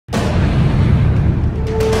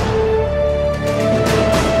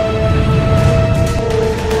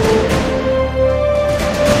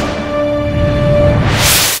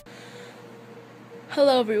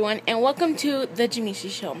everyone, and welcome to the Jamisa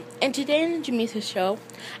Show. And today in the Jamisa Show,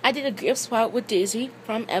 I did a gift swap with Daisy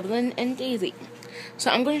from Evelyn and Daisy.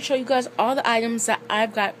 So I'm going to show you guys all the items that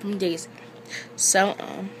I've got from Daisy. So,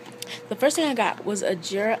 the first thing I got was a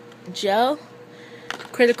gel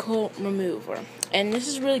cuticle remover. And this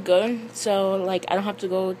is really good, so like I don't have to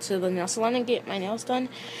go to the nail salon and get my nails done.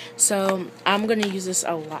 So I'm going to use this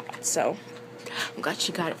a lot. So I'm glad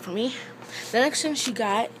she got it for me. The next thing she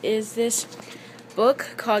got is this book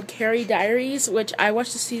called Carrie Diaries, which I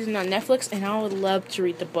watched the season on Netflix, and I would love to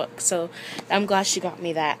read the book, so I'm glad she got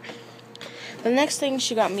me that. The next thing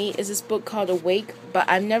she got me is this book called Awake, but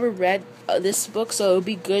I've never read this book, so it would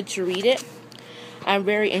be good to read it. I'm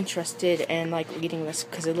very interested in reading this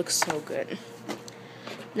because it looks so good.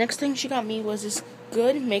 Next thing she got me was this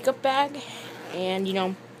good makeup bag, and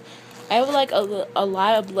I have a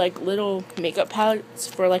lot of little makeup palettes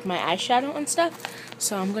for my eyeshadow and stuff.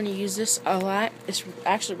 So I'm going to use this a lot. It's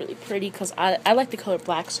actually really pretty because I like the color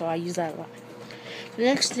black, so I use that a lot. The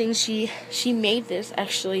next thing she made this,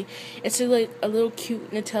 actually. It's a little cute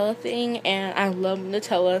Nutella thing, and I love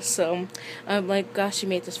Nutella, so I'm gosh, she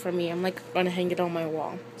made this for me. I'm going to hang it on my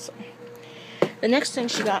wall. So the next thing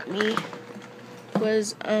she got me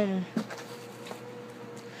was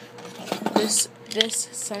this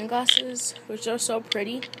sunglasses, which are so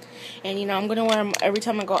pretty, and I'm gonna wear them every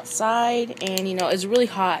time I go outside, and it's really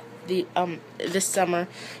hot this summer,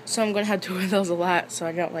 so I'm gonna have to wear those a lot so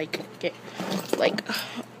I don't get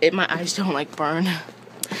my eyes don't burn.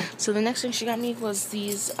 So the next thing she got me was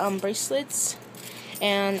these bracelets,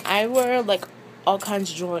 and I wear all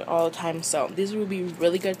kinds of jewelry all the time, so these will be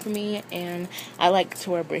really good for me, and I like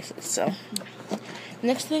to wear bracelets. So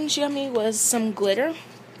next thing she got me was some glitter.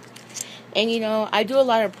 And I do a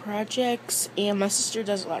lot of projects, and my sister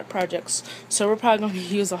does a lot of projects, so we're probably going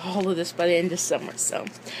to use all of this by the end of summer, so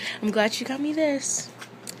I'm glad she got me this.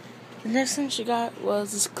 The next thing she got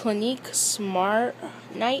was this Clinique Smart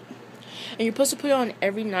Night, and you're supposed to put it on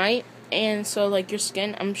every night, and so your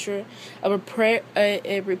skin, I'm sure,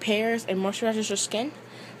 it repairs and moisturizes your skin,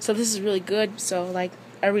 so this is really good. So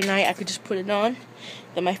every night I could just put it on,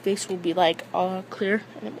 then my face will be all clear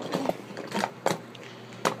in the morning.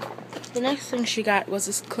 The next thing she got was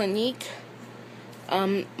this Clinique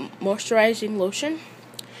moisturizing lotion,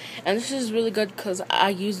 and this is really good because I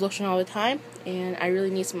use lotion all the time, and I really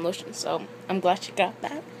need some lotion, so I'm glad she got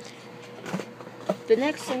that. The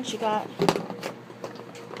next thing she got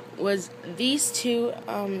was these two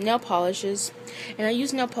nail polishes, and I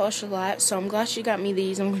use nail polish a lot, so I'm glad she got me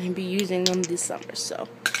these. I'm going to be using them this summer. So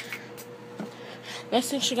next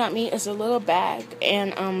thing she got me is a little bag,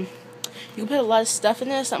 and you can put a lot of stuff in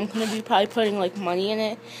this. I'm going to be probably putting money in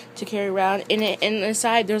it to carry around. And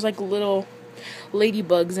inside there's little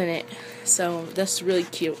ladybugs in it. So that's really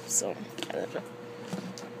cute. So I love it.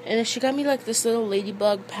 And then she got me this little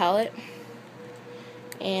ladybug palette.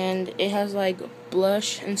 And it has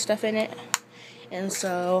blush and stuff in it. And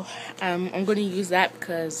so I'm going to use that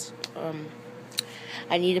because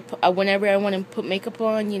I need to put, whenever I want to put makeup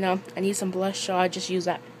on, I need some blush, so I just use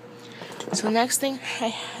that. So the next thing I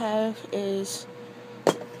have is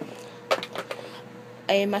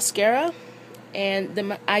a mascara,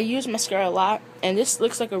 and I use mascara a lot, and this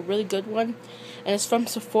looks like a really good one, and it's from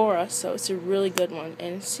Sephora, so it's a really good one.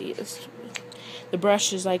 And see, the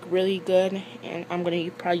brush is really good, and I'm gonna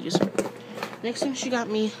probably use it. Next thing she got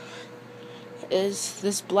me is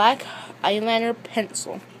this black eyeliner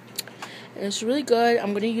pencil, and it's really good.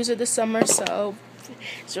 I'm gonna use it this summer, so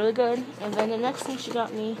it's really good. And then the next thing she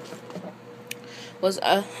got me was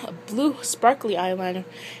a blue sparkly eyeliner,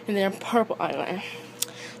 and then a purple eyeliner.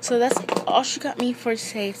 So that's all she got me for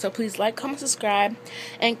today. So please like, comment, subscribe,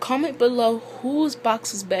 and comment below whose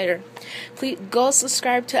box is better. Please go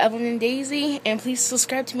subscribe to Evelyn and Daisy, and please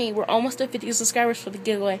subscribe to me. We're almost at 50 subscribers for the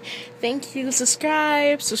giveaway. Thank you.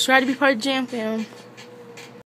 Subscribe to be part of Jam Fam.